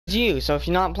you. So if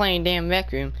you're not playing damn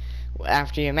Rec Room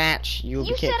after your match, you'll be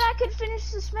kicked. You said I could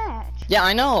finish this match. Yeah,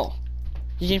 I know.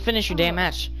 You can finish your damn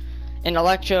match. In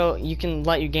Electro, you can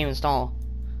let your game install.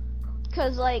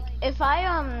 Cause like if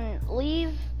I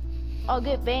leave, I'll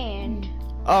get banned.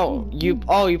 Oh, you're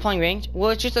playing ranked?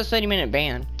 Well, it's just a 30-minute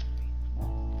ban.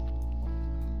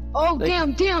 Oh,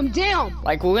 Like- damn.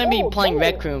 Like we're gonna be playing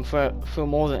Rec Room for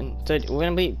more than 30. We're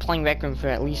gonna be playing Rec Room for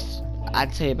at least,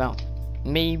 I'd say about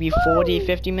maybe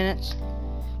 40-50 minutes.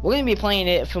 We're gonna be playing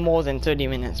it for more than 30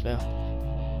 minutes, bro.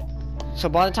 So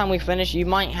by the time we finish, you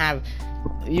might have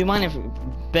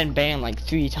been banned like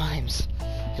 3 times.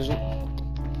 'Cause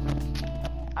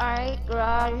Alright,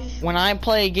 Garage. when I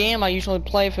play a game, I usually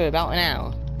play for about an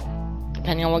hour,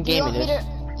 depending on what game it is.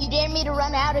 You dare me to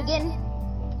run out again?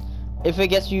 If it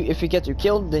gets you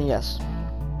killed, then yes.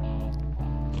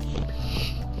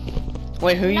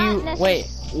 Wait,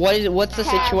 what's the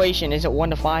situation? Is it 1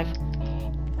 to 5?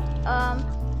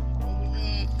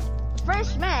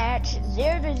 First match,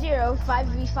 0-0,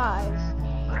 5v5.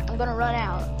 I'm gonna run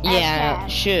out. Yeah,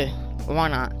 sure. Why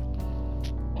not?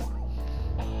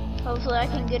 Hopefully I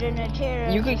can get an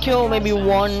Atera. You could kill maybe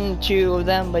 1, 2 of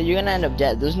them, but you're gonna end up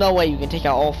dead. There's no way you can take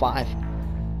out all 5.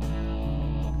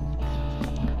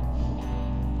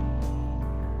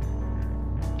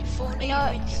 You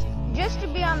know, just to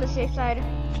be on the safe side.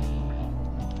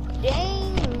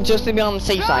 Dang. Just to be on the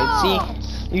safe side.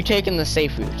 See, you taking the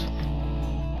safe route.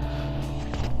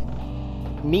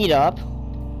 Meet up.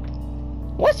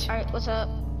 What? Alright, what's up?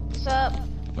 What's up?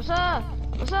 What's up?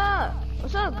 What's up?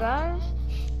 What's up, guys?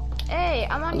 Hey,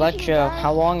 I'm on YouTube, Electro, guys.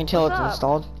 how long until What's it's up?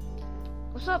 installed?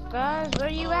 What's up, guys? Where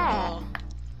you at?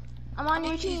 I'm on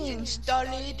your It's team. installed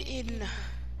in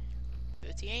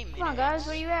 58 minutes. Come on, guys.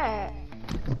 Where you at?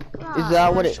 Come Is on.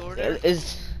 that what it Shorter.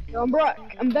 is? I'm back.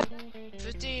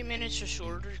 58 minutes or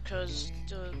shorter because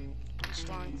the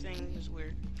installing thing is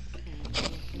weird.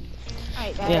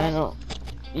 Alright, guys. Yeah, I know.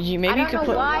 Maybe you I could don't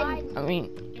put. know why. I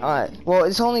mean, alright. Well,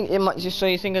 it might just so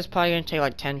you think it's probably gonna take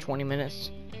like 10-20 minutes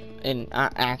in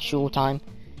actual time.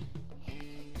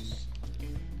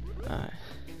 Alright.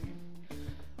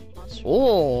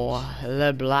 Oh,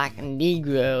 the Black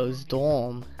Negroes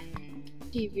dorm.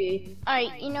 TV.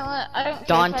 Alright, you know what? I don't care if I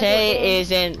Dante get banned.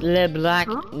 is in the Black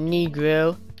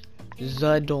Negro,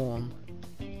 the dorm.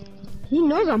 He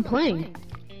knows I'm playing.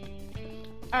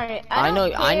 Alright, I know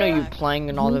care. you playing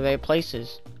in all the right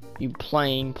places. You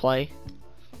play.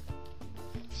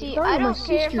 See, Sorry, I my don't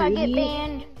care if sister, I get idiot.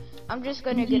 banned. I'm just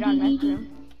gonna get on Rec Room.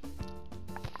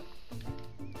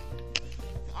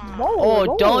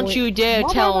 Oh, don't you dare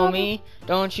tell me.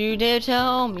 Don't you dare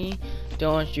tell me.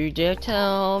 Don't you dare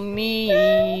tell me.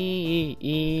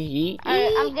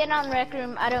 Alright, I'm getting on Rec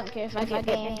Room. I don't care if I get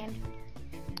banned.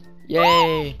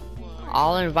 Yay.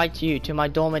 I'll invite you to my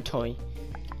dormitory.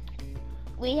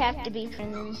 We have to be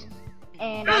friends.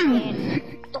 And I can't.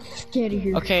 Get out of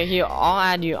here. Okay, here, I'll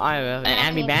add you, Ira, and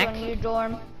add me back. Your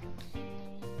dorm.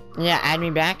 Yeah, add me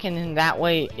back, and then that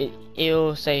way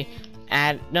it'll say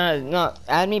add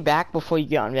me back before you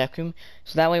get on Rec Room.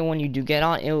 So that way when you do get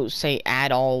on, it'll say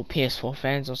add all PS4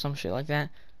 fans or some shit like that.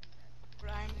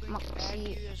 Brian brings back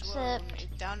you as well. It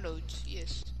downloads,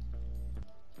 yes.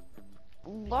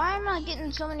 Why am I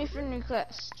getting so many friend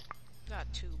requests?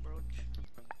 Got 2, bro.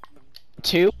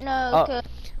 2? No, Oh. 'cause-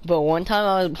 But one time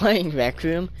I was playing Rec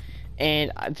Room,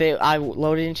 and I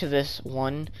loaded into this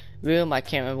one room. I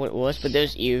can't remember what it was, but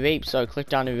there's ear rape, so I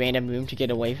clicked on a random room to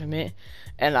get away from it,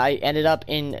 and I ended up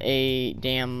in a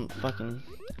damn fucking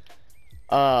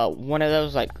one of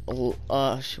those like what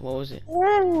was it?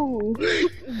 Whoa.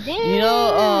 You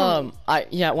know,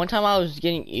 one time I was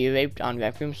getting ear raped on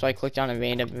Rec Room, so I clicked on a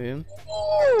random room,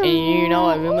 and you know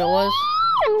what room it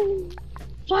was?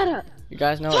 Shut up. You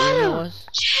guys know what room it was?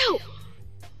 Chill.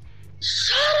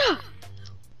 Shut up.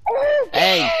 Oh,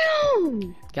 Hey.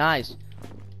 damn. Guys.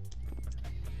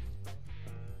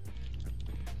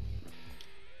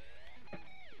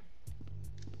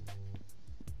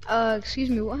 Excuse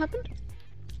me, what happened?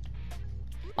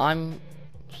 I'm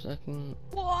second.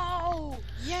 Whoa!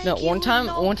 No, one time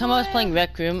I was playing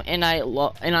Rec Room and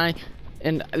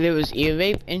and there was ear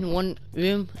rape in one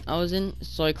room I was in,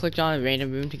 so I clicked on a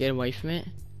random room to get away from it.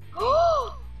 Did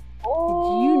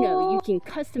you know you can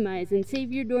customize and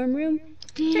save your dorm room?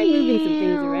 Try moving some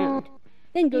things around.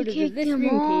 Then go to the This Room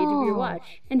page of your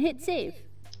watch and hit save.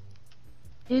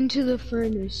 Into the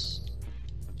furnace.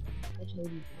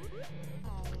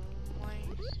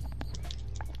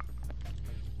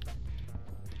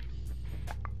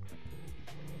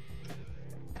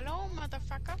 Hello,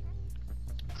 motherfucker.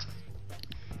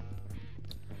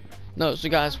 No, so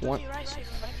guys, one. Right, so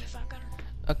motherfucker.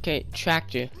 Okay,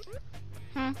 Tractor.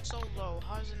 Hmm? so low.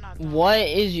 How is it not down? What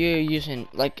is your using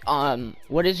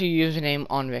what is your username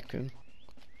on Rec Room?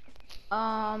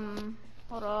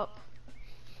 Hold up.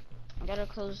 I gotta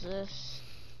close this.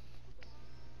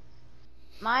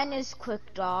 Mine is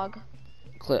Quick Dog.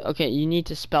 Okay, you need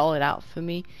to spell it out for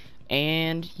me,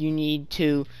 and you need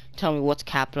to tell me what's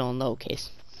capital and lowercase.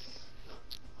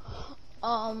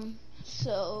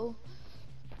 So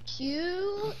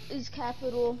Q is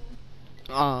capital,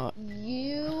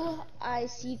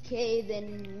 U-I-C-K,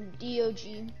 then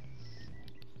D-O-G.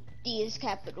 D is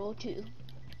capital too.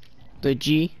 The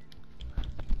G.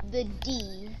 The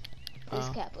D is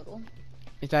capital.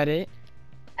 Is that it?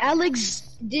 Alex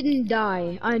didn't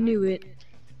die. I knew it.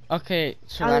 Okay,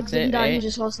 so Alex that's didn't it. die. Eh? He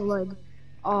just lost a leg.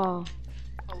 Oh.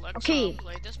 Alexa, Okay.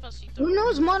 play Despacito. Who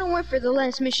knows Modern Warfare: The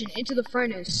Last Mission, Into the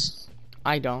Furnace?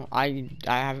 I don't. I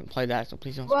haven't played that, so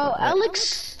please don't. Well, spoil it.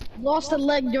 Alex lost a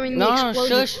leg during the No,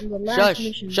 explosion shush, in the last shush,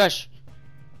 mission. shush.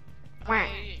 Wah.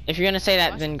 If you're gonna say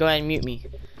that, then go ahead and mute me.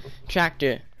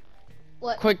 Tractor.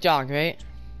 What? Quick Dog, right?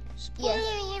 Spoiler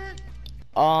Yes. alert.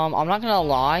 I'm not gonna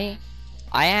lie.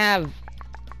 I have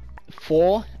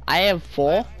four. I've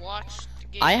watched the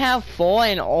game. I have 4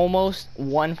 and almost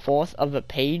 1/4 of a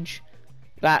page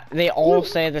that they all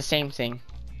say the same thing.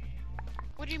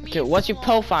 What do you mean? Okay, what's your full-on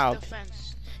profile?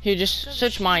 defense? Here, just Does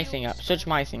search my thing shields up. Search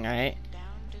my thing, alright? Down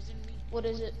doesn't mean What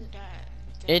is it? that.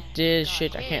 It is got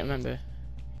shit. I hit. can't remember.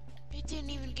 It didn't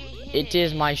even get hit. It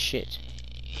is my shit.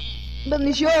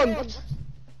 Bendición.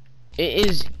 It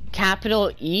is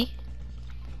capital E.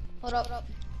 Hold up.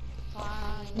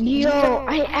 Fine. Yo,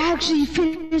 I actually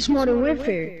finished Modern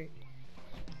Warfare.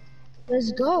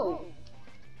 Let's go.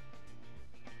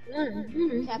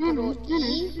 Capital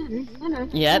E.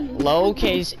 Yep.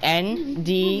 Lowercase N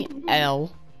D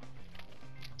L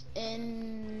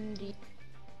N D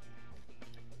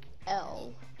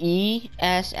L E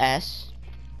S S.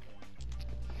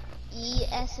 E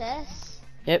S S.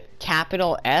 Yep.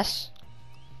 Capital S.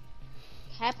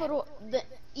 Capital the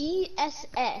E S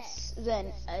S.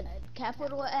 Then a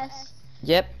capital S.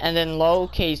 Yep. And then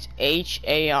lowercase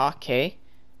HARK.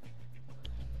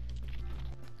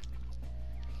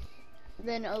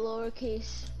 Then a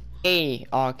lowercase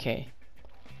ARK. A.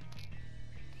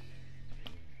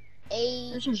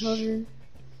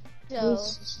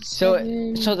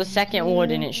 So the second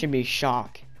word in it should be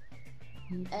shock.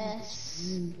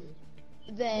 S.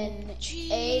 Then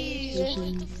Jeez, A.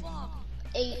 what the fuck?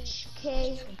 H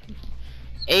K.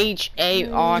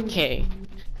 HARK.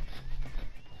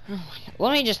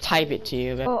 Let me just type it to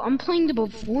you. Oh, I'm playing the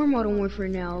before Modern Warfare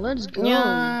now. Let's go. Yay.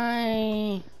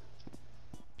 I'm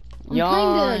playing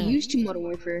the Yay. used to Modern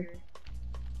Warfare.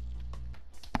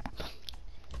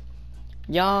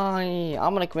 Yay.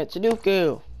 I'm gonna commit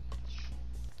Sudoku.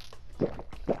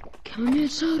 Commit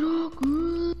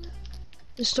Sudoku.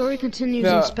 The story continues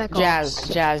No, in Spec Ops.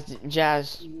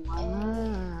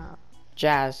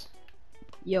 Jazz.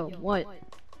 Yo, what?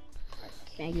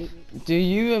 Faggot. Do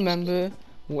you remember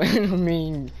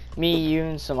when me, you,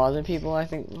 and some other people, I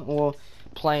think, were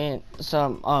playing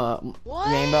some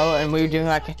Rainbow, and we were doing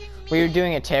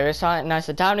a terrorist hunt, and I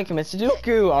said time to commit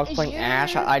Sudoku. I was Is playing your-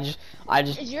 Ash. I Is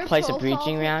just your placed a profile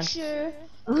breaching round. picture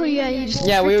Oh yeah, you just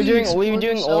Yeah, we were freaking doing explode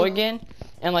yourself. Oregon,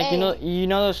 and like Hey. you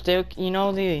know those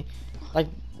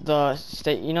the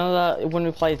state, you know the when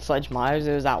we played Sledge Myers,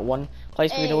 there was that one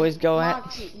place we'd Hey, always go at.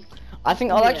 Moxie. I think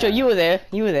Electra, Yeah. you were there.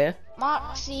 You were there.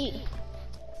 Moxie.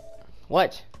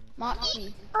 What?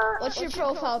 Moxie. What's your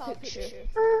profile picture?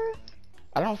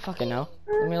 I don't fucking know.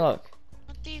 Let me look.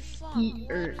 What the fuck? He-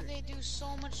 Why do they do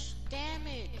so much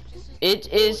damage? This It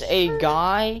is a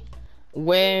guy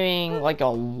wearing like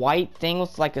a white thing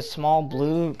with like a small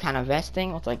blue kind of vest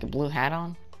thing with like a blue hat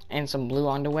on and some blue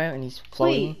underwear, and he's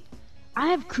floating. Wait, I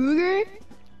have Kruger?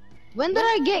 When did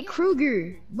I get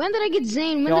Kruger? When did I get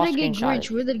Zane? When Y'all did I get screenshot Grinch?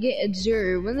 it. When did I get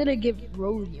Azur? When did I get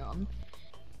Rodion?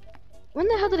 When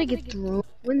the hell did I get Throne?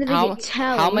 When did I How get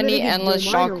Tal? how When did I many get endless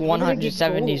Dwyer? shock When did I get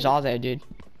 170s Gold? are there, dude?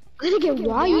 When did I get You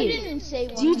Wyatt? didn't say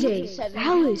DJ, 170.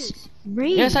 Alice,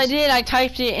 Reigns, Yes, I did. I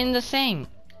typed it in the thing.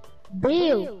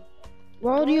 Bale,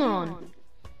 Rodion.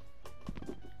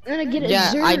 Then I get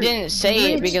Yeah, Azur, I didn't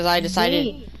say it Grinch, because I decided.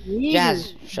 Zane, Yeager.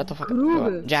 Jazz, shut the fuck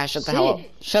Kruger, up. Jazz, shut the hell up. Sid.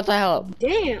 Shut the hell up.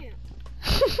 Damn.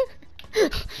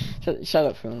 Shut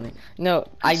up for a minute. No,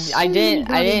 I so many didn't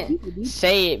goddamn people, dude.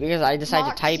 say it because I decided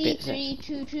to type it. So-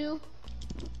 Moxie322.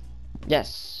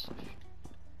 Yes.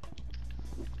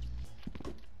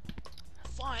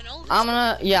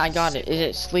 fine. Yeah, I got it. Is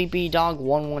it Sleepy Dog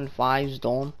 115's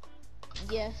Dome?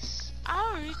 Yes.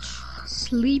 Ouch.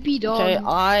 Sleepy dog. Okay,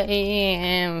 I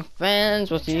am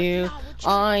friends with you.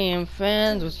 I am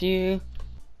friends with you.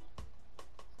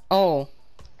 Oh,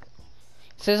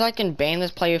 says I can ban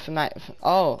this player from my.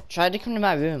 Oh, try to come to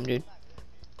my room, dude.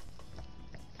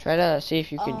 Try to see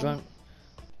if you can join.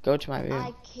 Go to my room.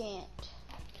 I can't.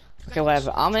 Okay,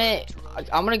 whatever. I'm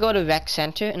gonna go to Rec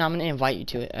Center and I'm gonna invite you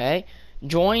to it. Alright.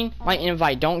 Join my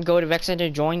invite. Don't go to Rec Center.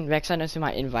 Join Rec Center through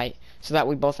my invite, so that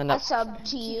we both end I up. sub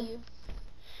to you.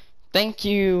 Thank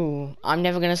you. I'm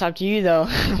never gonna sub to you though.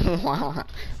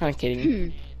 I'm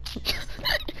kidding.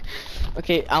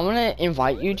 Okay, I'm gonna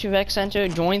invite you to Rec Center.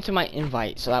 Join through my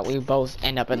invite, so that we both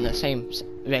end up in the same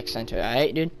Rec Center.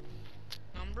 Alright, dude.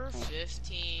 Number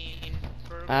 15.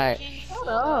 Alright. Shut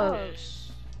up.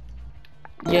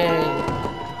 Yay.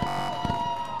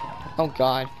 Oh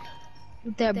God.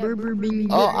 With that Berber being.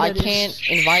 Oh, I can't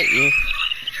invite you.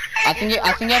 I think you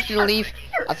have to leave.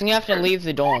 I think you have to leave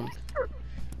the dorm.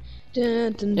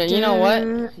 Dun, dun, Yeah, you know what?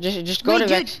 dun. Just go Wait, to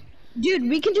dude, Rex. Dude,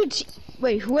 we can do.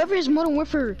 Wait, whoever is Modern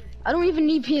Warfare, I don't even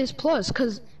need PS Plus,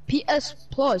 cause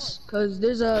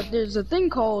there's a thing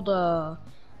called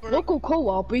local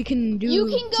co-op where you can do You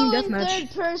can team go in deathmatch.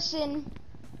 third person.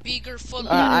 Bigger foot.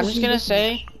 I'm just gonna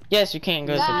say yes. You can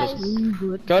go to Guys,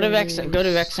 go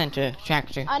to Rec Center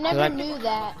Tractor. I never knew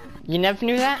that. You never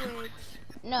knew that?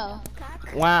 No.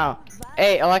 Wow.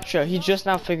 Hey, Electro, he's just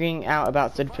now figuring out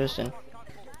about third person.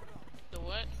 The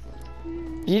what?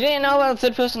 You didn't know about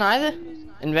third person either?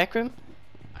 In Rec Room?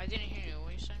 I didn't hear you.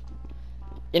 What you saying?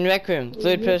 In Rec Room,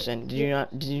 third person.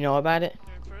 Did you know about it?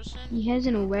 Third person? He has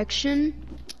an erection.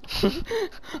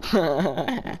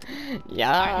 I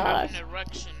Yeah. have an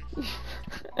erection.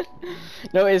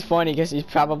 No, it's funny because he's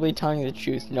probably telling the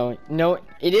truth. No,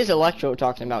 it is Electro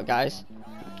talking about, guys.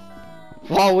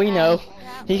 For all we know,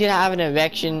 he could have an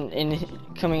erection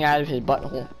coming out of his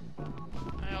butthole.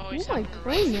 I Who always am I have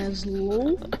playing as,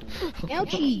 lol?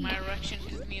 Ouchie. my erection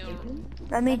gives me a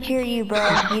Let me cheer you, bro.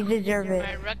 You deserve my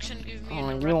it. erection gives me Oh,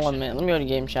 an give me 1 erection. minute. Let me go to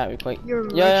game chat real quick. Your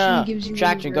erection Yeah, gives you an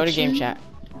Tractor, go to game erection? chat.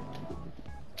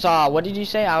 So, what did you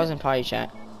say? I was in party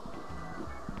chat.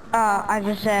 I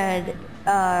just said,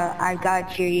 I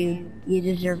gotta cheer you. You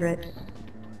deserve it.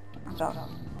 That's all.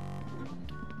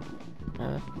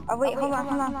 Oh wait, hold on,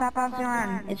 stop bouncing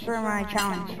around. It's for my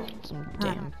challenge.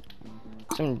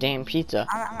 Some damn pizza.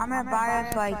 I'm gonna buy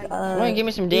us like, Wanna give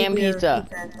me some damn bigger pizza?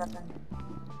 or something.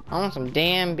 I want some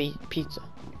damn pizza.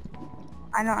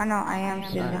 I know, I am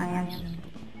soon.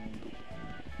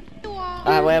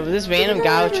 Alright, whatever. This random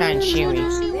guy was trying to cheer me.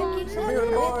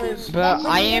 But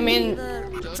I am in.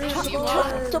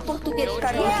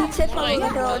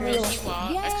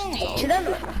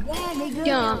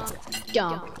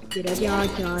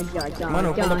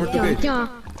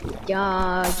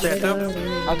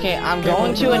 Okay, I'm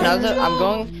going to another. I'm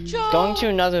going to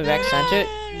another Rec Center.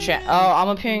 Oh, I'm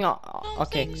appearing.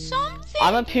 Okay,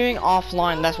 I'm appearing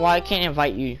offline. That's why I can't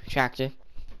invite you, Tractor.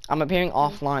 I'm appearing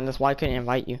offline. That's why I couldn't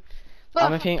invite you.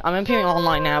 I'm appearing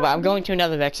online now, but I'm going to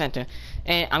another Rec Center,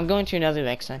 and I'm going to another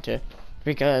Rec Center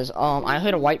because I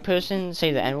heard a white person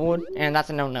say the N-word, and that's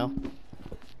a no-no.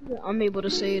 I'm able to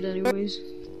say it anyways.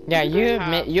 Yeah,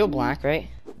 you're black, right?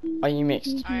 Are you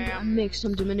mixed? I am. I'm mixed.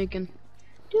 I'm Dominican.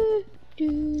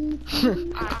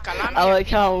 I like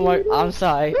how I'm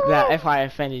sorry that if I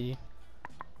offended you.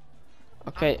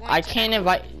 Okay, I can't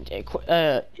invite.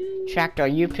 Tractor, are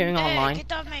you appearing online?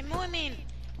 Get off my woman!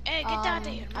 Hey, get out of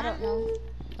here, I don't know.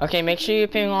 Okay, make sure you're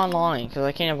appearing online, because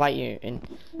I can't invite you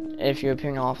if you're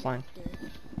appearing offline.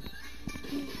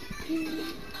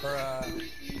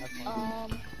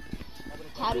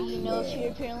 How do you know if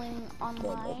you're appearing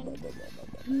online?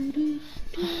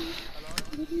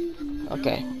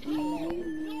 Okay.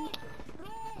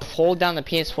 Hold down the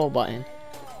PS4 button,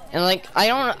 and like I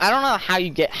don't know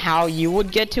how you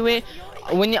would get to it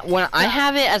when I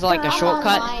have it as like a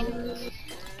shortcut. Online.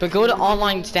 But go to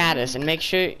online status and make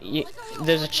sure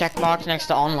there's a check box next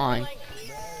to online.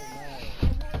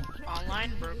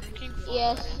 Online Burger King?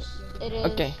 Yes, it is.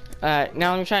 Okay. Now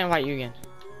let me try to invite you again.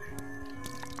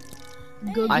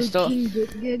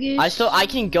 I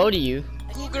can go to you.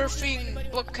 Burger King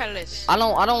Bucales. I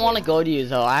don't want to go to you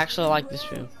though. I actually like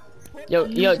this room. Yo,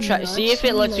 see if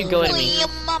it lets you go to me.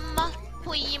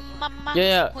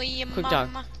 Yeah, quick talk.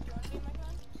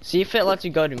 See if it lets you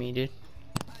go to me, dude.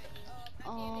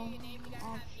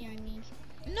 Options.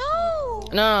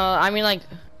 No, I mean like,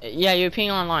 yeah, you're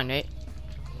paying online, right?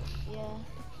 Yeah.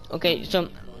 Okay, so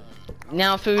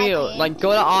now for real, like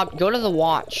go to the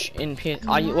watch in P.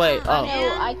 Are you wait? Oh,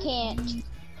 No, I can't.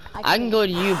 I can go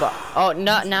to you, but oh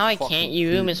no, now I can't.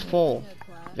 Your room is full.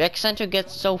 Rec Center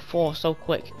gets so full so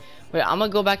quick. Wait, I'm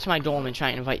gonna go back to my dorm and try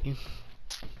and invite you.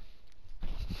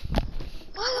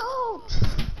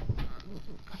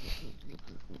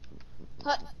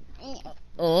 Huh.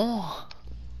 Oh.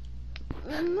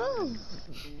 Move.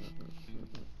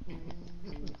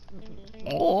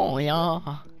 Oh yeah.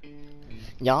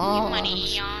 Yeah.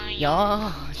 Money,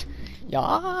 Yeah.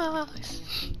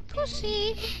 Yes.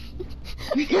 pussy.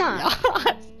 Yes.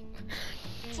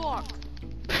 Fuck.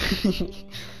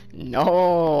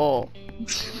 No.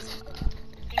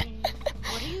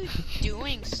 What are you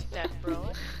doing, step bro?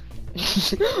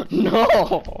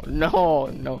 No. No.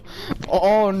 No.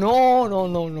 Oh no. No.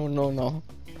 No. No. No. No.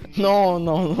 No. No.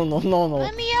 No. No. No. No.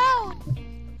 Let me out.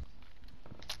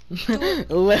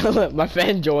 My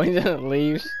friend joins and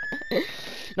leaves.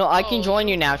 No, I can join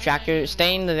you now, Tractor.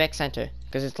 Stay in the rec center,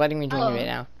 because it's letting me join you right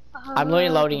now. I'm literally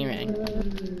loading you right.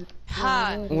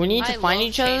 Ha. We need to I find love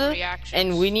each chain other, reactions.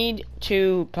 and we need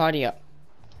to party up.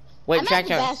 Wait, I'm at the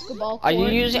Tractor, basketball are you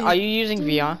court. using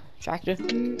VR, Tractor?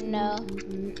 No.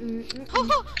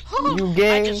 You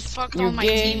gay? I just fucked You all my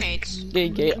gay? teammates. Gay,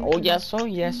 gay. Oh yes, oh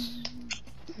yes.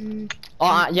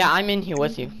 Oh yeah, I'm in here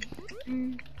with you.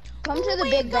 Come to the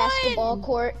big basketball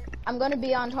court. I'm gonna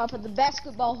be on top of the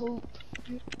basketball hoop.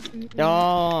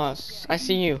 Yes, I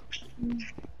see you.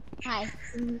 Hi.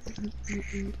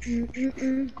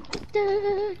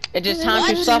 It is time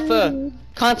to suffer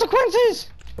consequences.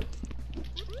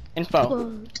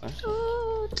 Info.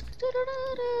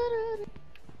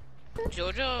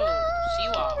 Jojo,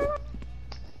 Siwa.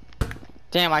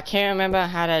 Damn, I can't remember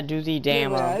how to do the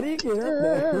damn. I didn't get up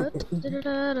there.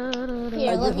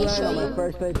 Here, let me show my you.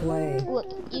 first day playing. Look,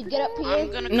 you get up I'm here.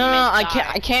 gonna No, commit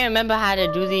I can't remember how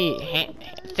to do the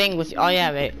thing with. Oh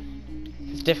yeah, wait.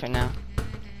 It's different now.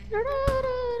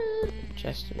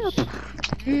 Gestures.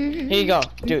 Here you go,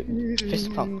 dude.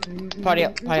 Fist pump. Party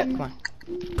up, come on.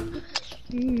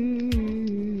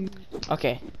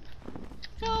 Okay.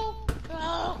 No,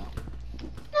 no.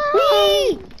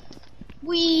 Whee!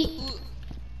 We.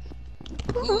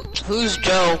 Who's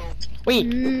Joe? Wait.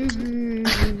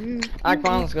 Alright, come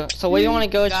on, let's go. So where do you want to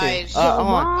go Guys, to? Hold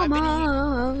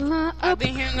on. I've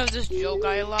been hearing of this Joe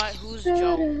guy a lot. Who's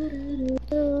Joe?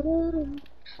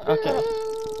 Okay.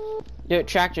 Dude,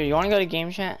 Tractor, you want to go to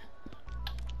game chat?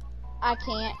 I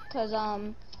can't, cause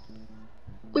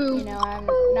you know, I'm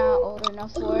not old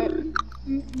enough for it.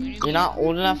 You're not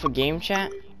old enough for game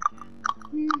chat?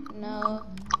 No.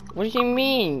 What do you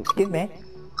mean? Excuse me.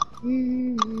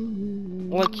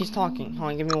 Look, he's talking.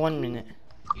 Hold on, give me 1 minute.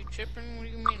 You tripping? What do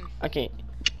you mean? Okay.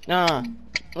 No.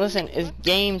 Listen, it's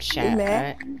game chat,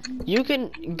 man. alright? You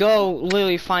can go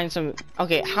literally find some.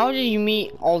 Okay, how did you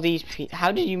meet all these people?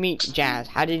 How did you meet Jazz?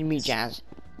 How did you meet Jazz?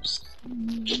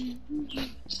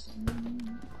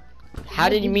 How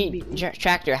did you meet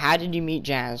Tractor? How did you meet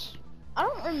Jazz? I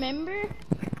don't remember.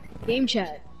 Game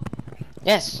chat.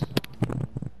 Yes.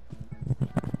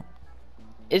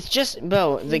 It's just,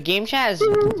 bro, the game chat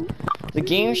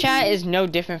is no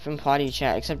different from party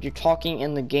chat, except you're talking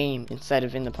in the game instead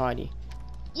of in the party.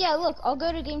 Yeah, look, I'll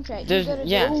go to game chat. You There's, go to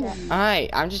yeah, game chat. alright,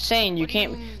 I'm just saying you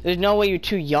can't, there's no way you're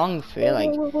too young for it,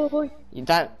 like,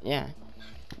 that, yeah.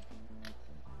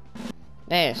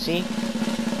 There, see?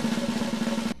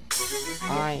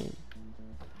 Alright,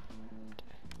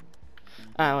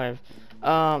 whatever.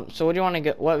 So what do you want to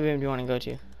go, what room do you want to go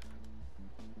to?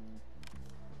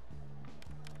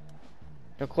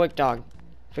 The quick dog.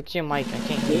 Fix your mic, I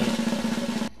can't hear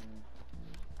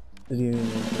you.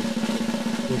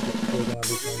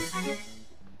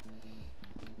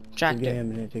 Tractor.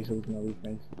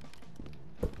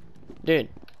 Dude.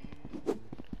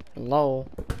 Hello.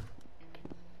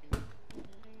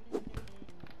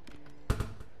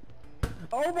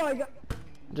 Oh my god.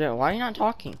 Dude, why are you not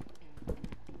talking?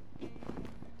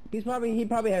 He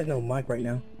probably has no mic right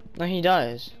now. No, he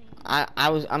does.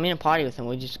 I'm in a party with him.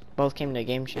 We just both came to a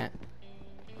game chat.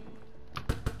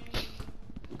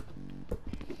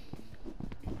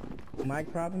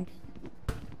 Mic problems?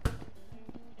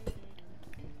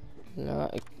 No,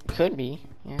 it could be.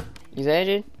 Yeah. You there,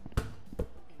 dude?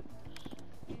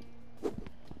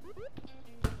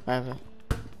 Whatever.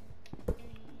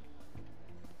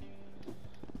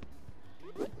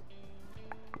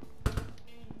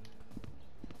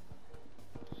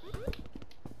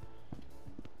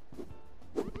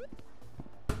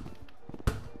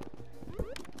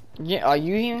 Yeah, are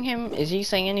you hearing him? Is he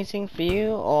saying anything for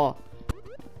you, or?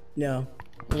 No.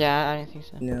 Yeah, I don't think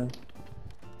so. No.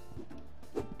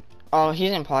 Oh,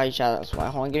 he's in party chat, that's why.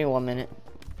 Hold on, give me 1 minute.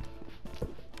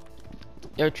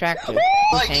 Yo, Tractor. He's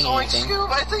saying anything.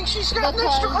 I think she's got an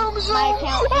extra Because chromosome. my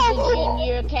account is a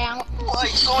junior account. Like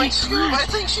Zoink Scoob, I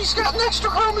think she's got an extra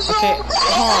chromosome. Okay,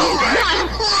 hold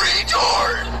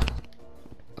Retard.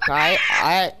 I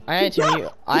had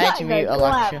to mute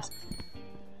Alexa.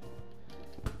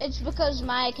 It's because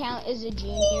my account is a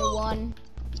junior one.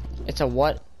 It's a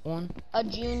what? one? A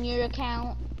junior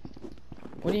account.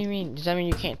 What do you mean? Does that mean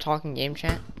you can't talk in game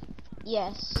chat?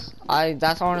 Yes.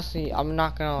 That's honestly, I'm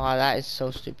not gonna lie, that is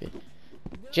so stupid.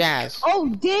 Jazz. Oh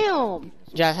damn!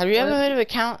 Jazz, have you ever heard of an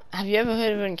account? Have you ever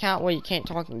heard of an account where you can't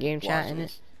talk in game chat in it?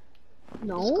 It's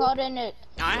No. called an.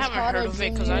 I haven't heard of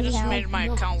it because I just made my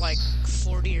account like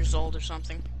 40 years old or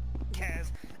something.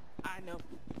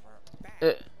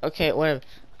 Okay, whatever.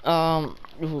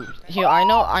 Here,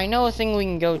 I know a thing we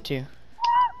can go to.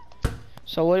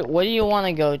 So what do you want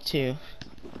to go to,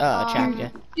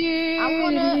 Tractor? I'm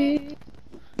gonna.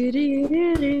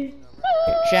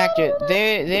 Tractor,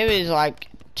 there is like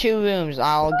 2 rooms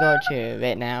I'll go to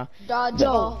right now.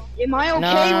 Dodgeball. Am I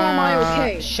okay or am I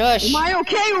okay? Shush. Am I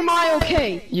okay or am I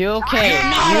okay? You're okay.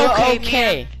 not You're okay,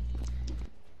 okay.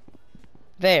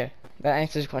 There. That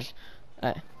answers the question.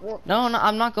 No,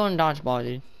 I'm not going to dodgeball,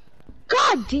 dude.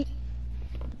 God damn.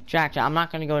 Tractor, I'm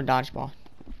not gonna go to dodgeball.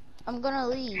 I'm gonna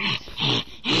leave.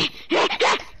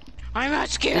 I'm not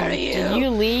scared of you. Did you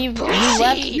leave? Pussy. You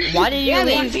left? Why did you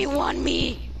leave? 1v1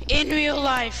 me in real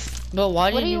life. But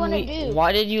why What did do you wanna leave? do?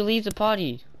 Why did you leave the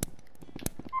party?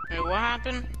 Wait, what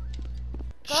happened?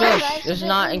 Shush, does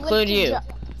not include you.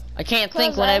 I can't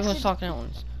think when I everyone's talking at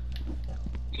once.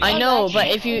 I know, but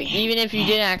even if you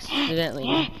did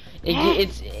accidentally,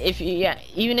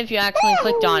 even if you accidentally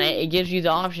clicked on it, it gives you the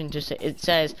option to say, it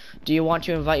says, do you want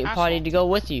to invite your party to go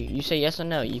with you? You say yes or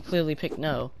no. You clearly pick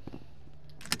no.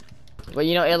 But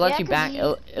you know, it lets Yeah, you back.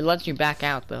 'cause It lets you back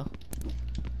out though.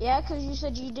 Yeah, because you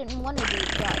said you didn't want to do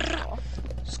dodgeball.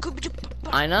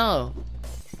 I know.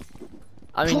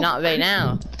 I mean, not right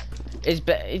now.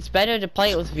 It's better to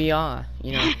play it with VR,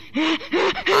 you know.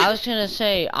 I was gonna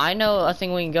say, I know a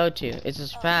thing we can go to. It's a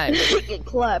surprise. Get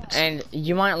clapped. And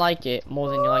you might like it more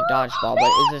than you like dodgeball, but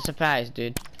it's a surprise,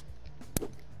 dude.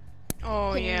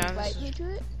 Oh Can you yeah. invite me to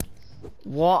it?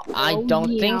 Well, I Oh,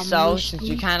 don't yeah, think so, Mr. since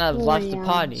you kind of left the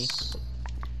party.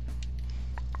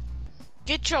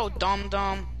 Get your dumb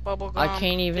bubblegum. I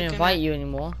can't even invite you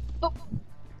anymore.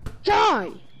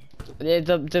 Die!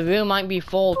 The room might be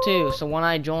full too, so when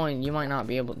I join, you might not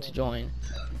be able to join.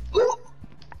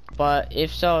 But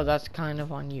if so, that's kind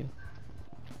of on you.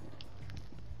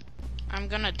 I'm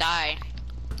gonna die.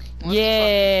 What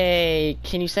Yay!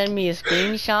 Can you send me a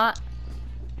screenshot?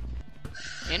 the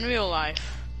fuck? In real life.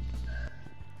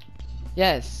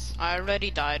 Yes. I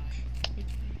already died.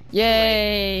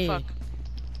 Yay! Fuck.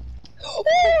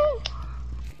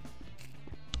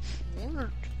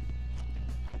 Word.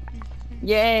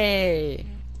 Yay!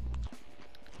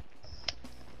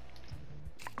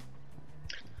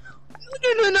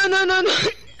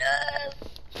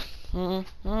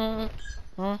 No.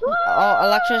 Oh,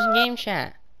 Electro's in game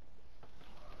chat.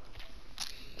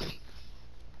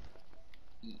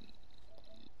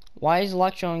 Why is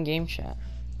Electro in game chat?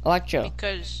 Electro,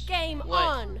 Because Game what?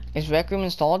 on! is Rec Room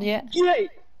installed yet? Yay!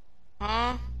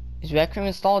 Huh? Is Rec Room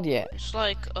installed yet? It's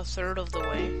like a third of the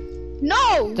way.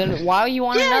 No! Then why are you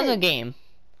on Yay! another game?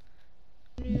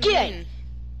 Yay!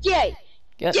 Yay!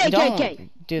 Yeah, Yay, don't yay.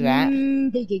 do that.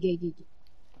 Yay.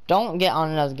 Don't get on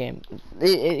another game.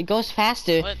 It goes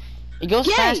faster. What? It goes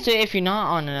Yay! faster if you're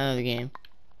not on another game.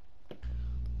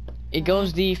 It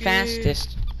goes the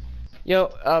fastest.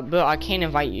 Yo, Bill, I can't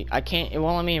invite you. I can't. It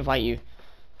won't let me invite you.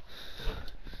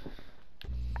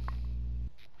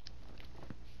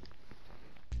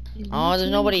 Oh, there's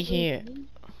nobody here.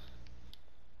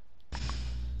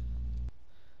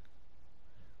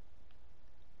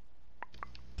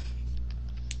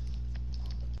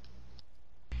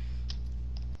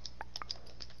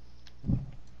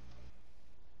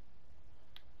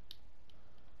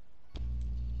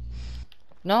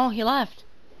 No, he left.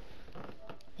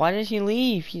 Why did he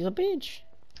leave? He's a bitch.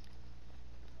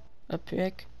 A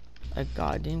prick. A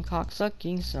goddamn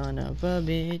cocksucking son of a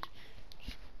bitch.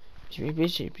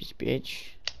 Bitch.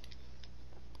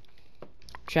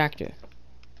 Tractor.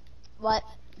 What?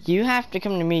 You have to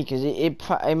come to me because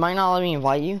it might not let me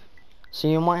invite you. So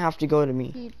you might have to go to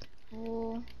me.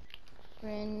 People.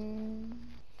 Friend.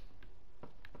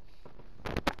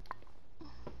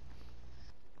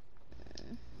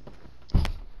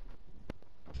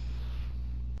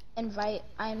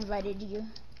 I invited you.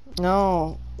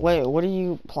 No. Wait, what are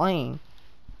you playing?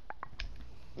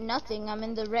 Nothing, I'm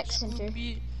in the rec center.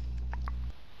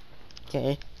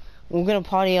 Okay. We're gonna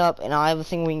party up and I have a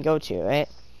thing we can go to, right?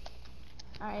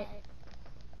 Alright.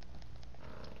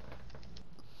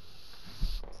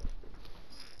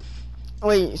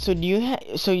 Wait, so you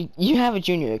have a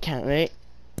junior account, right?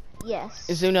 Yes.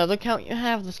 Is there another account you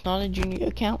have that's not a junior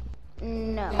account?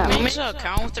 No. Who makes an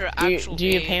account with their actual Do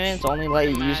your age? parents only let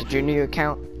you use a Imagine. junior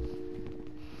account?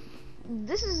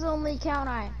 This is the only account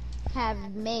I have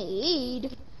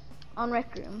made on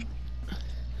Rec Room.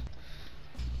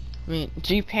 I mean,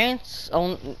 do your parents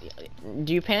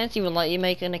even let you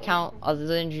make an account other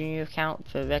than junior account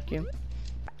for Vacuum?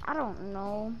 I don't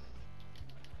know.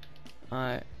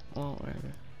 Alright, well, whatever.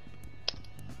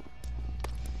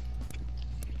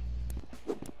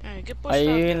 Alright, get Are pushed you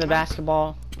out in there, the man.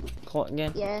 basketball court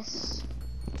again? Yes.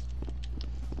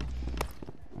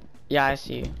 Yeah, I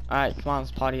see you. Alright, come on,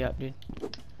 let's party up, dude.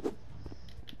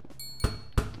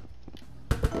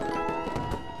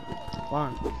 Come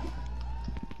on.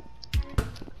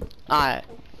 Alright.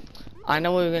 I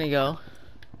know where we're gonna go.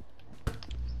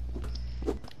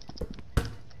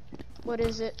 What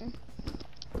is it?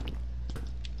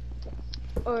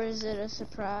 Or is it a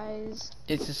surprise?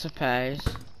 It's a surprise.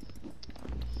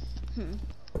 Hmm.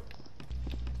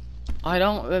 I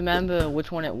don't remember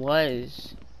which one it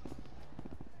was.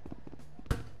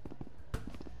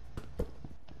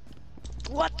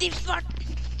 What the fuck?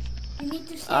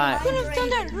 Alright. Could have done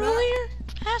that earlier,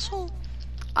 asshole.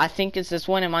 I think it's this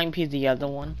one, it might be the other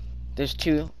one. There's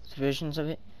two versions of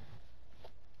it.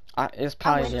 It's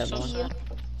probably the other one.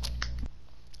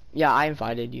 Yeah, I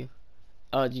invited you.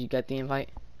 Oh, did you get the invite?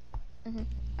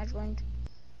 I joined.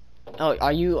 Oh,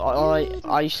 are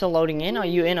you still loading in? Or are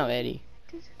you in already?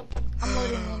 I'm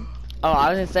loading in. Oh, I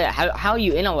was gonna say, how are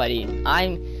you in already?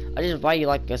 I just invited you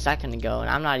like a second ago, and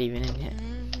I'm not even in yet.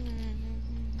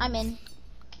 I'm in.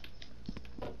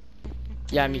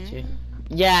 Yeah, me too.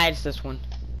 Yeah, it's this one.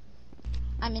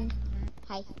 I'm in.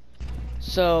 Hi.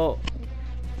 So,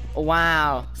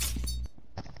 wow.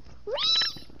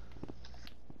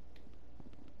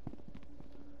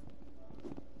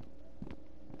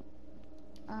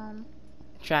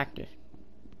 Tractor.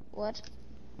 What?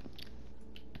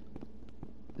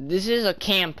 This is a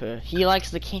camper. He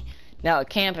likes the Now, a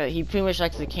camper, he pretty much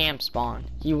likes the camp spawn.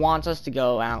 He wants us to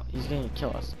go out. He's gonna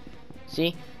kill us.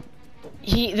 See?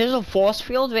 There's a force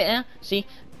field right now. See?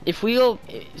 If we go,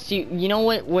 see, you know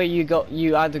what, where you go,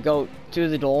 you either go through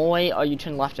the doorway or you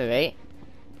turn left or right.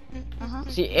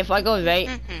 See, if I go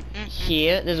right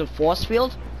here, there's a force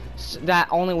field that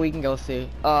only we can go through.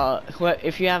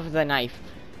 If you have the knife,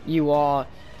 you are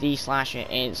the slasher,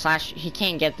 and he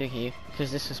can't get through here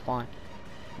because this is spawn.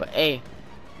 But hey,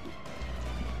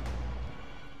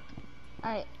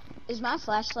 Alright. Is my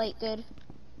flashlight good?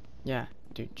 yeah,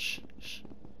 dude, shh.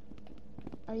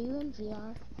 Are you in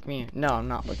VR? Come here. No, I'm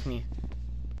not. Look, come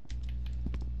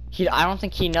here. I don't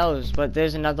think he knows, but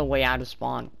there's another way out of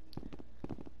spawn.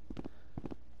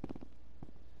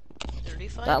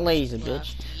 35 That lady's a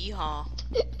left. bitch.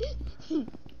 Yeehaw.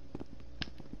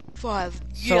 5.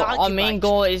 So our main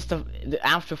goal is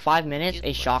after 5 minutes,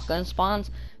 a shotgun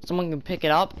spawns. Someone can pick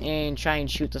it up and try and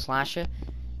shoot the slasher.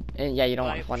 And yeah, you don't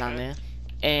want to fall down there.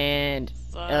 And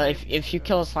if you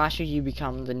kill a slasher, you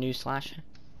become the new slasher.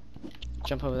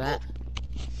 Jump over that.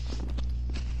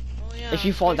 Oh, yeah, If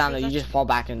you I'm fall pretty down sure there, you that's- just fall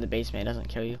back in the basement. It doesn't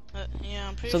kill you. yeah,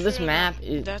 I'm pretty So this sure map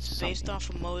is that's based something. off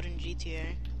a mode in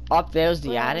GTA. Up there's the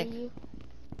Where are attic. you?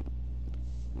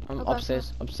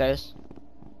 Upstairs.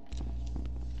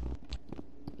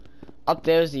 Up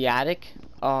there's the attic.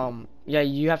 Yeah,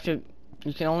 you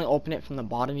can only open it from the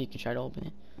bottom. You can try to open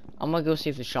it. I'm gonna go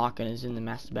see if the shotgun is in the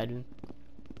master bedroom.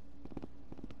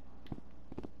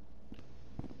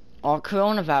 Oh,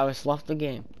 coronavirus left the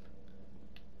game.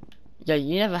 Yeah,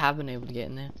 you never have been able to get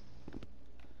in there.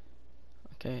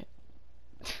 Okay.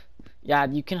 Yeah,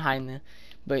 you can hide in there.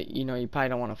 But, you know, you probably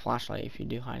don't want a flashlight if you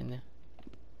do hide in there.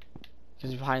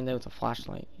 Because if you hide in there with a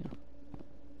flashlight, you know,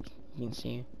 you can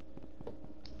see.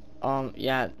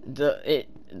 Yeah, the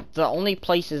only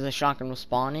places the shotgun will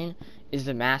spawn in is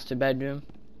the master bedroom,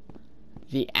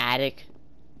 the attic,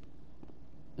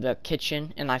 the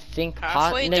kitchen, and I think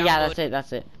Halfway no, down yeah, mode.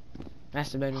 that's it.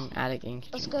 Master bedroom, attic, and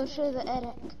kitchen. Let's go show the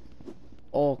attic.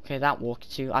 Okay, that worked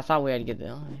too. I thought we had to get the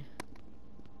elevator.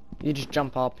 You just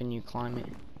jump up and you climb it.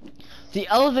 The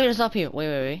elevator's up here.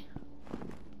 Wait.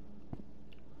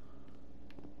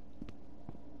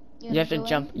 You have to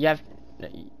jump. You have.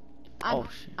 Oh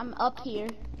shit. I'm up here.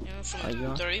 Yeah, from Are you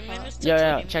on? 30 minutes to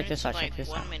Yeah, 20 check this minutes out, to, check like, this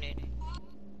 1 out. minute.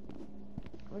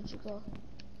 Where'd you go?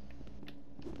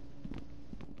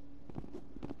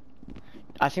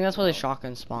 I think that's where the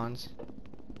shotgun spawns.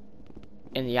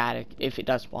 In the attic, if it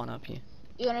does spawn up here.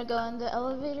 You wanna go in the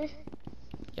elevator?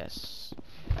 Yes.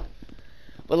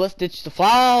 But let's ditch the fly.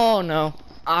 Oh no,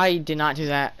 I did not do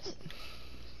that.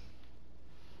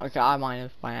 Okay, I might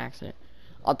have by accident.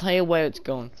 I'll tell you where it's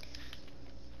going.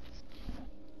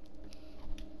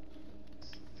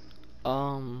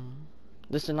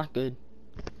 This is not good.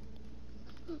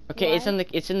 Okay, Why?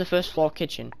 it's in the first floor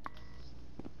kitchen.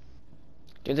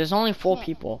 Dude, there's only 4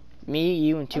 people. Me,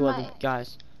 you, and two Am other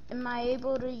guys. Am I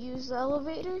able to use the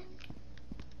elevator?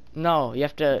 No, you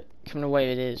have to come to where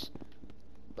it is.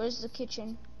 Where's the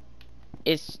kitchen?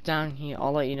 It's down here.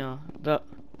 I'll let you know. But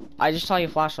I just saw your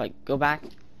flashlight. Go back.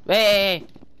 Hey!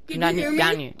 Come down here.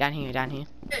 Down here. Down here. Down here.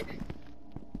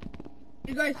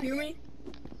 You guys hear me?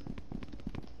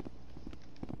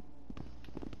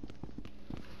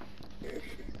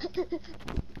 Okay.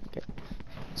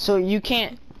 So you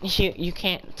can't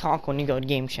talk when you go to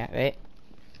game chat, right?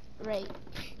 Right.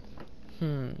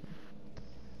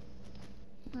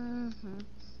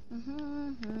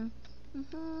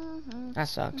 That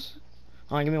sucks.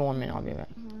 Hold on, give me 1 minute. I'll be back.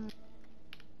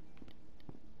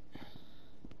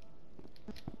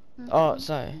 Oh,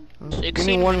 sorry. Give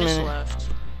me 1 minute. Left.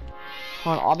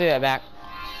 Hold on, I'll be right back.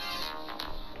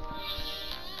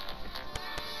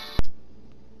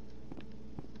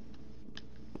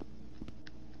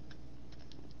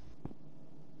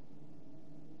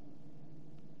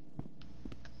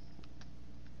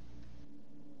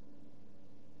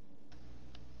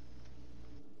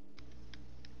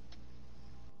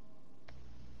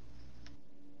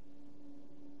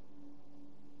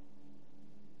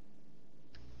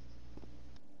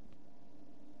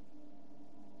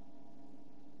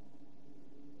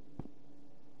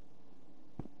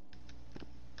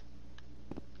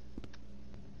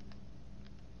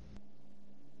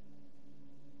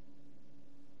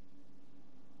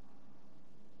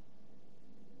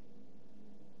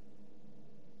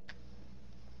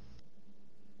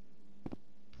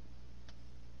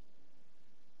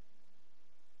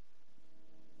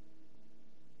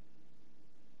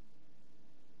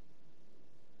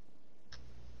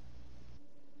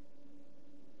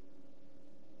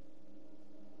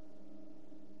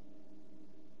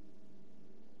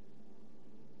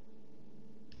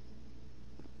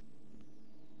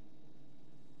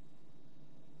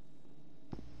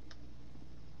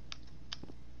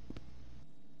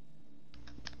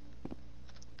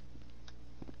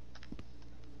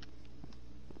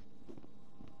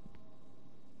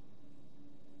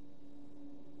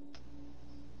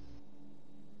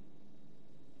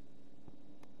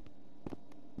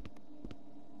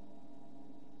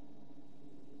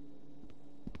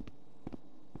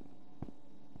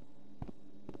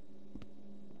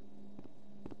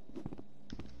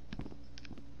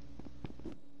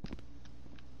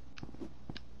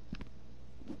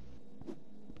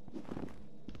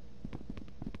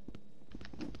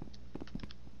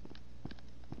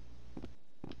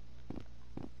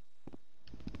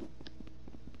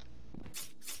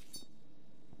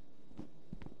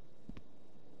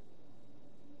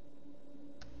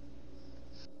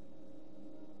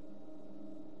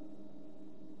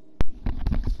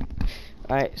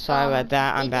 Alright, sorry about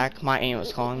that. I'm back. My aunt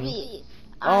was calling me.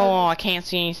 Oh, I can't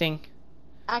see anything.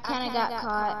 I kind of got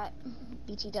caught.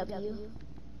 BTW.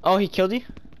 Oh, he killed you?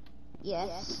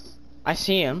 Yes. I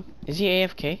see him. Is he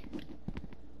AFK?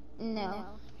 No.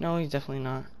 No, he's definitely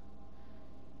not.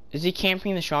 Is he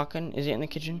camping the shotgun? Is it in the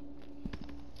kitchen?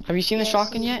 Have you seen the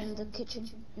shotgun yet? In the kitchen.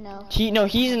 No. No,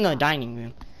 he's in the dining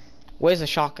room. Where's the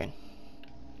shotgun?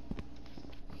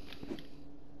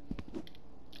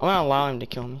 I'm gonna allow him to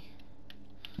kill me.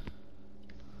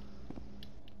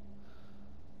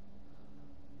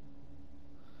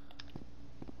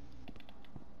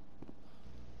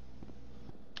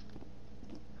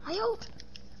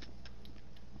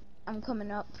 I'm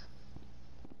coming up.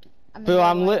 Bro,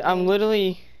 I'm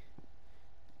literally.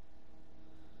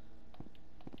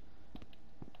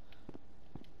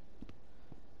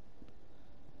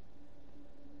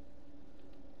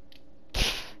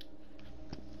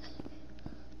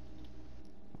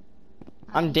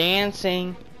 I'm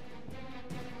dancing.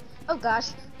 Oh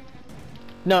gosh.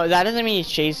 No, that doesn't mean he's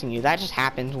chasing you. That just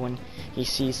happens when he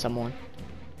sees someone.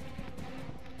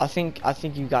 I think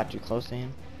you got too close to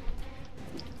him.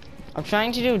 I'm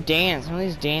trying to do a dance. One of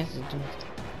these dances.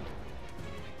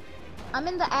 I'm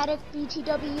in the attic,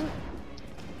 BTW.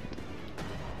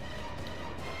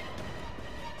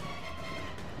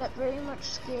 That very much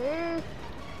scared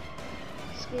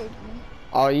me.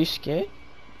 Are you scared?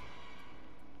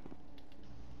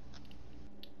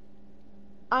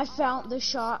 I found the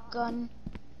shotgun.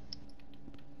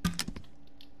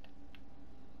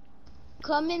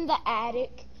 Come in the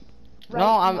attic. Right no,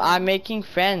 I'm making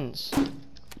friends.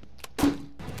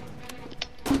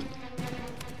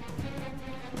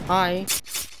 Hi.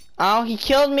 Oh, he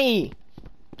killed me.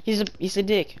 He's a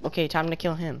dick. Okay, time to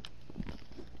kill him.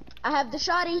 I have the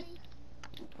shotty.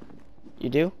 You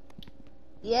do?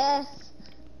 Yes.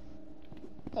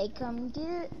 Hey, come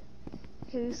get.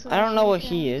 I don't know what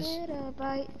he is.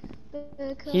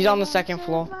 He's on the second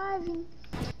floor.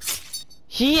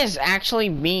 He is actually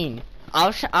mean. I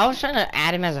was trying to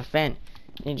add him as a friend,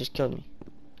 and he just killed me.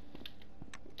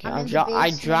 Okay,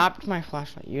 I dropped my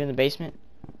flashlight. You in the basement?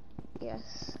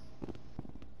 Yes.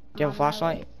 Do you have a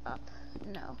flashlight? Up.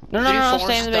 No. No.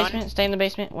 Stay in the basement. Stay in the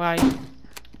basement. Where are you?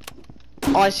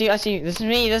 Oh, I see you. This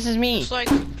is me. It's like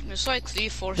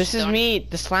 3/4. This is me.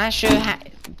 The slasher.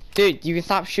 Dude, you can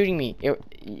stop shooting me.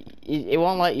 It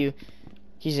won't let you.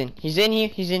 He's in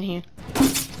here.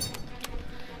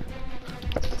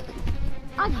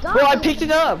 I got Bro, I him. picked it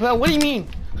up. Bro, what do you mean?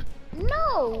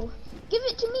 No. Give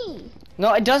it to me.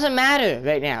 No, it doesn't matter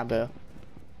right now, bro.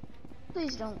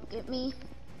 Please don't get me.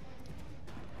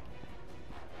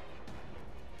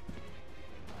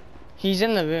 He's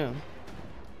in the room.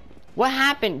 What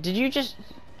happened? Did you just...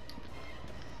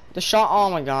 Oh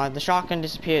my god, the shotgun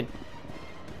disappeared.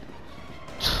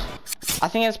 I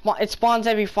think it spawns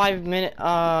every 5 minutes.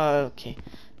 Okay.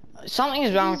 Something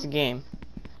is wrong with the game.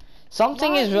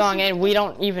 Something is wrong and we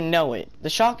don't even know it. The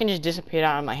shotgun just disappeared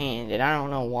out of my hand and I don't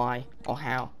know why or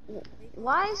how.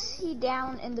 Why is he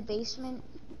down in the basement?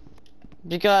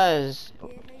 Because...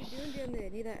 Hey, how you doing down there?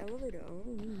 Need that elevator? Oh,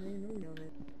 no.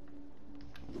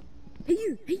 Hey,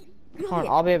 you! Hey! Hold on,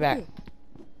 I'll be back.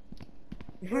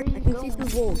 I can see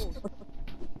through walls.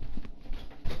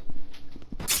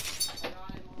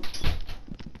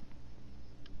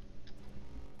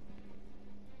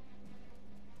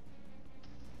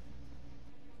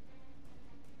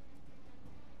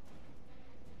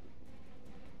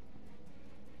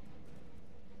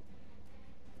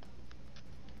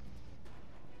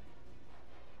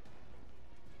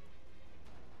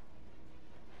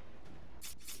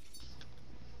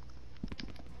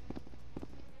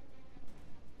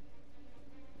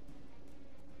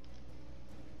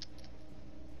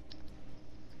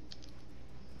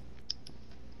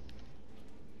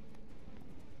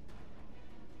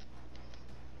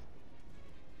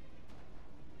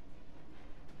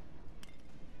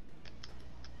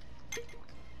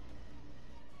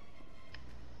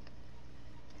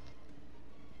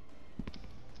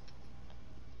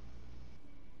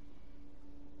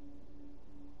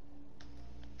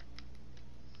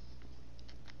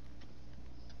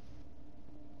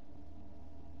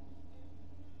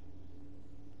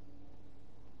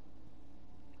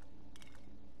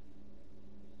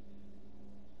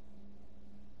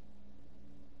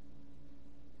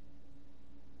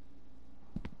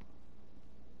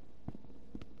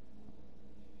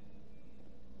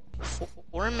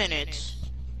 Four minutes.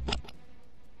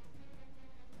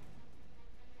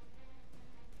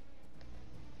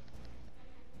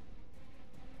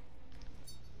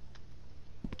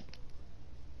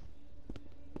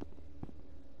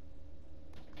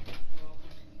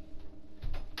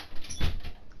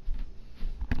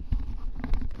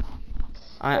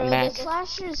 I'm back. The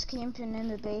slasher's camping in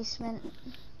the basement.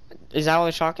 Is that what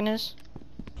the shotgun is?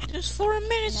 There's 4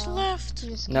 minutes No, left.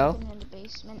 He's No? camping in the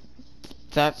basement.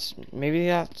 Maybe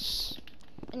that's...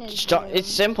 In his Just don't, room. it's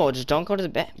simple, just don't go to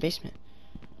the basement.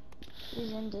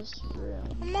 He's in this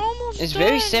room. I'm almost It's done.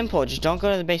 very simple, just don't go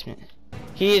to the basement.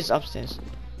 He is upstairs.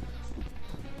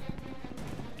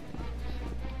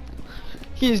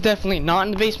 He is definitely not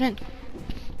in the basement.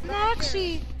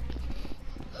 Moxie,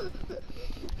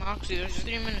 there's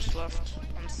 3 minutes left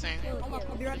on the thing.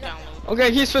 I'll be right back. Download.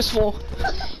 Okay, he's first floor.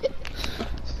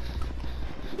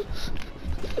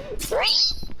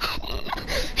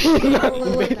 He's not in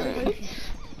the basement.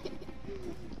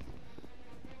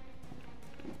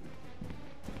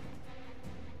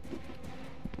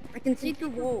 I can see through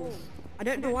walls. I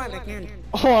don't know why, but I can.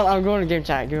 Hold on, I'm going to game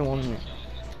chat. Give me 1 minute.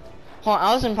 Hold on,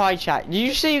 I was in party chat. Did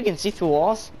you say you can see through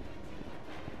walls?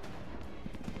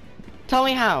 Tell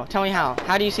me how. Tell me how.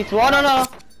 How do you see through? Oh, no.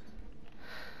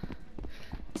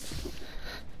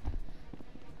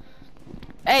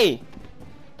 Hey,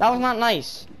 that was not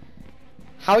nice.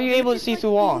 How are you able to see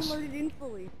through walls?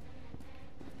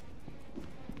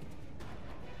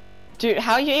 Dude,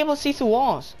 how are you able to see through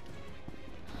walls?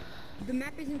 The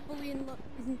map isn't fully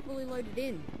loaded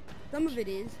in. Some of it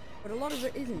is, but a lot of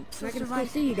it isn't. And I can still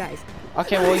see you guys.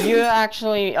 Okay, well you're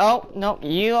actually... Oh, no,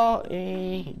 you are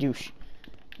a douche.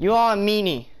 You are a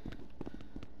meanie.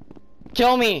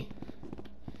 Kill me.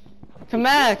 Come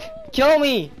back. Kill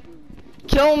me.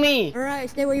 Kill me. Alright,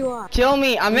 stay where you are. Kill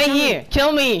me. I'm right here.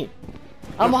 Kill me.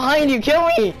 I'm behind you. Kill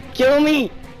me. Kill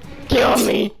me. Kill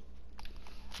me.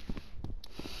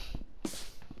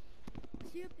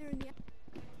 See up there in the...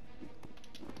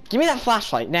 Give me that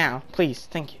flashlight now, please.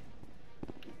 Thank you.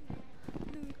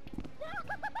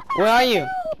 Where are you?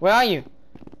 Where are you?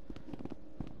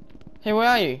 Hey, where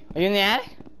are you? Are you in the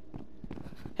attic?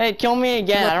 Hey, kill me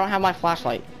again. I don't have my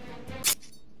flashlight.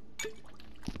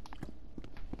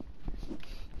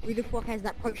 Who the fuck has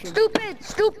that potion? Stupid!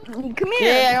 Come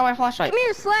here! Yeah, I got my flashlight. Come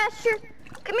here, Slasher!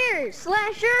 Come here,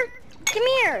 Slasher! Come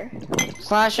here!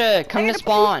 Slasher, come to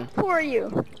spawn. For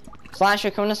you. Slasher,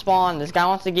 come to spawn. This guy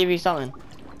wants to give you something.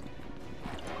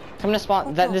 Come to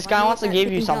spawn. This guy wants to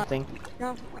give you something.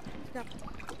 No, stop.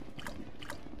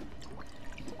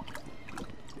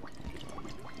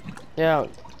 Yo,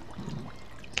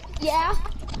 Yeah.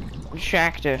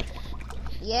 Tractor.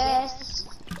 Yes.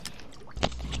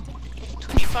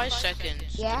 25 seconds.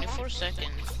 Yeah. 24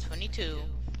 seconds. 22.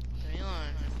 21.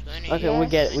 20. Okay,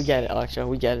 we get it, Alexa.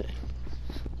 We get it.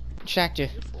 Tractor.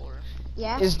 24.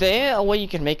 Yeah. Is there a way you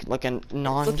can make like a Looks like I'm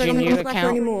non-junior not gonna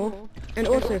account? anymore. And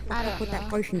also, put that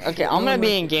potion. Okay, I'm gonna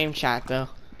be in game chat though.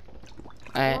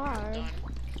 Alright, Why?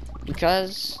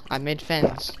 because I made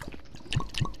friends.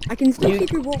 I can still You- see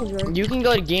through walls, though. You can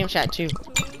go to game chat too.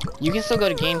 You can still go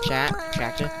to game chat,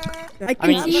 Tractor. I can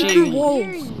mean, see she- through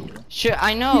walls. Sure,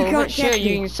 I know, You but can't sure, get you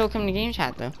me. can still come to game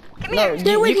chat though. No,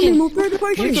 Stay you away from him, we'll can. throw the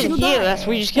potion. You can You'll hear die. us.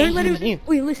 We just Don't can't let hear him. you.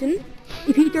 Wait, listen.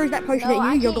 If he throws that potion No, at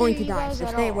I you, you're can't going hear to you die. guys So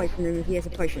at stay all. away from him if he has a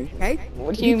potion, okay? What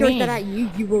do If he you throws mean? that at you,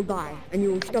 you will die, and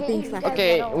you will stop being can't hear you slash. guys.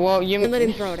 Okay, well you. And let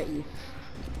him throw it at you.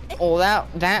 Oh,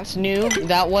 that's new.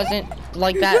 That wasn't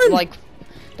like that. Like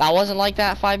that wasn't like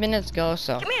that 5 minutes ago.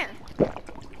 So. Come here.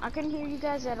 I couldn't hear you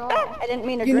guys at all. I didn't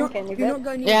mean to You're drink not, any of you're it. not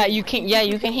going Yeah, you can. Yeah,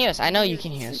 you can hear us. I know you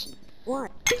can hear us.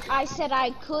 What? I said I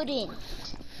couldn't.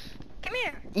 Come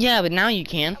here. Yeah, but now you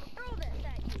can.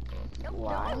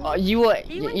 Why? You were.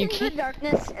 He went You into the can.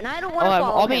 darkness, and I don't Oh, want to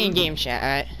follow I'll be in him. game chat.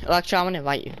 Alright, Electra, I'm gonna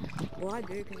invite you. Well, I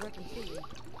do, because I can see you.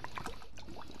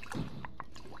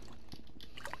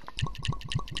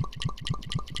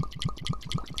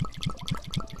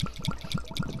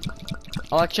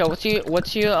 Electra, what's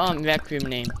your rec room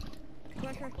name?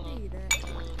 Flash, I see that.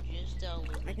 Just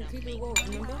download I it. can see the wall,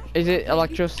 remember? Is it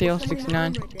Electro Steel Someone in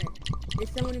that 69? room right there. There's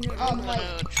someone in that Oh room. my.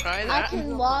 Try I that.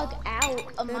 can log out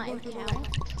of my account.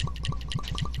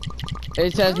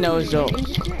 It says no result. And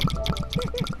just check.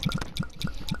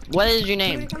 What is your You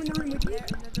name? wanna come in the room with you?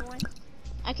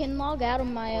 I can log out of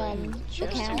my account.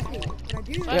 But I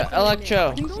do. Yeah,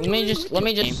 Electro. Let me just.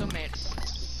 Submit.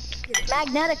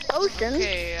 Magnetic ocean.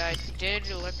 Okay, I did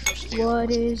Electro Steel. What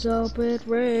is up with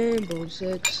Rainbow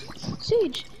Six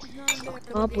Siege?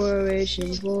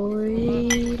 Operation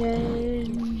Void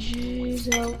and she's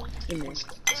out in there.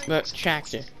 But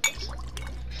Tractor.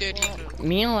 Did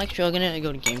Me and Electro are gonna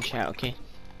go to game chat. Okay.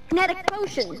 Magnetic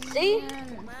potion. See?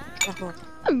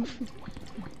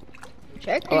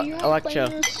 Check you Electro.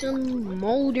 playing some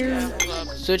molder. hold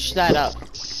up. Switch that up.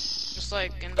 Just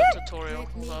like in the tutorial.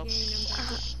 Hold up.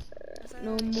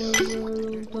 No more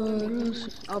world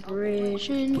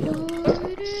Operation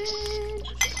Void is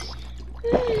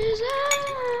out.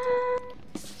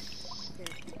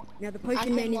 Now the I potion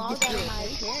can man is log just out of there. my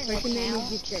Potion man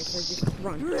account. is just there, so just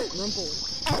run. Run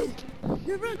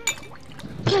forward.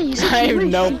 I have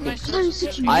no.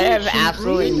 Situation. I have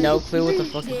absolutely no clue what the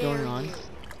fuck is going on.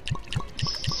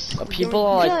 But people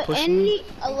are like pushing me.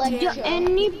 Electro.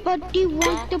 Anybody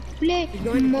want to play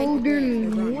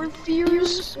Modern Warfare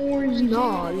or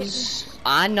Nas?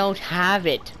 I don't have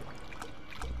it.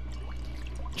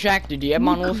 Tractor, do you have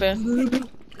Modern Warfare?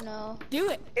 No.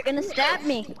 You're gonna stab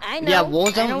me. I know. Yeah, I know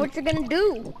Warzone. what you're gonna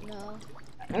do. No.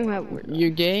 I don't have word. You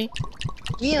gay?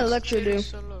 Me and Electro do.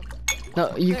 Solo.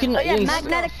 No, you can. Oh yeah, you can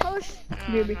magnetic potion. Not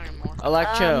anymore.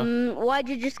 Electro, Why'd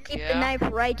you just keep the Yeah. knife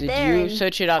right did there? you in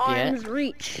search it up yet? arm's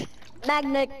reach.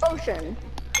 Magnetic potion.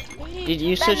 Did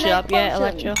you search it up yet,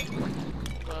 Electro?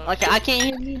 Okay, I can't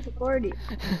hear. Need to party.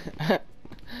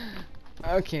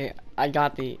 Okay, I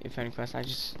got the friend request. I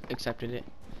just accepted it.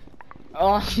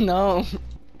 Oh no.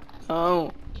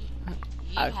 Oh.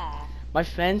 My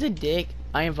friend's a dick.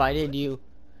 I invited you.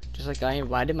 Just like I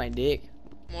invited my dick.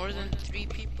 More than 3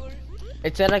 people?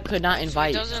 It said I could not So he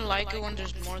invite. doesn't like it when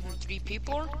there's more than 3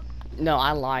 people? No,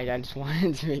 I lied. I just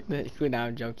wanted to make that cool. Now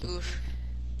I'm joking. Oof.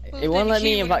 It won't let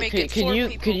me He would invite. make Could, it could 4 you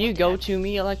people could you with go that. to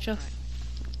me, Electra?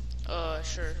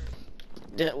 Sure.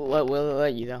 Will it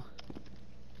let you though?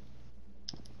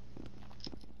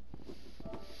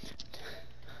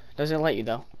 Doesn't let you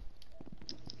though.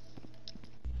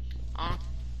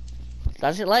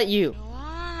 Does it let you?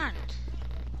 What?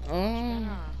 Oh,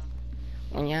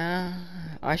 yeah.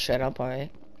 I shut up, alright.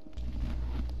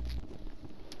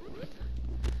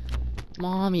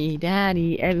 Mommy,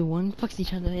 daddy, everyone fucks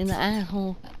each other in the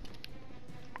asshole.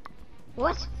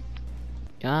 What?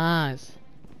 Yes.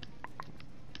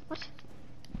 What?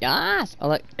 Yes.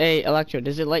 Hey, Electra,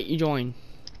 does it let you join?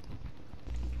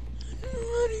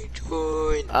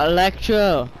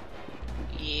 Electra,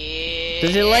 Yeah.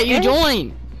 does it let you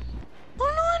join? Oh no,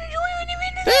 what do you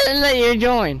mean? Does it let you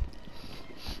join?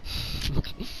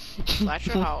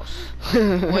 Slasher house.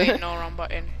 Wait, no, wrong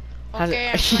button.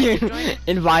 Okay, I'm trying to join.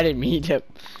 Invited me to.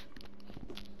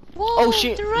 Whoa, Oh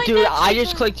shit, they're right dude! next I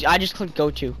to just clicked go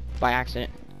to by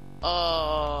accident.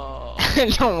 Oh.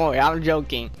 Don't worry, I'm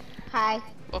joking. Hi.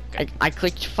 Okay. I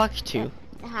clicked fuck to.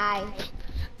 Hi.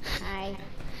 Hi.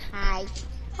 Hi.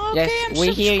 Okay, Yes, I'm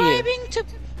we hear you.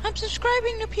 I'm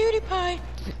subscribing to PewDiePie.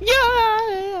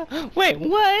 Yeah. Wait,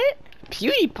 what?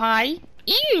 PewDiePie?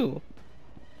 Ew.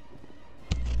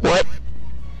 What?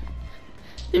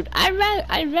 Dude,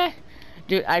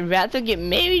 I'd rather get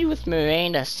married with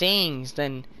Miranda Sings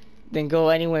than go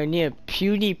anywhere near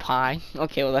PewDiePie.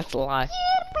 Okay, well that's a lie.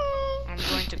 I'm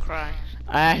going to cry.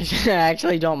 I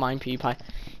actually don't mind PewDiePie.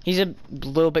 He's a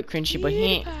little bit cringy, but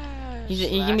he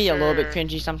can be a little bit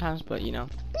cringy sometimes, but you know,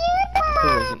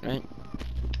 who isn't, right?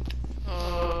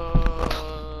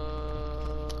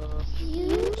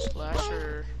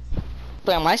 Slasher.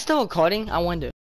 But am I still recording? I wonder.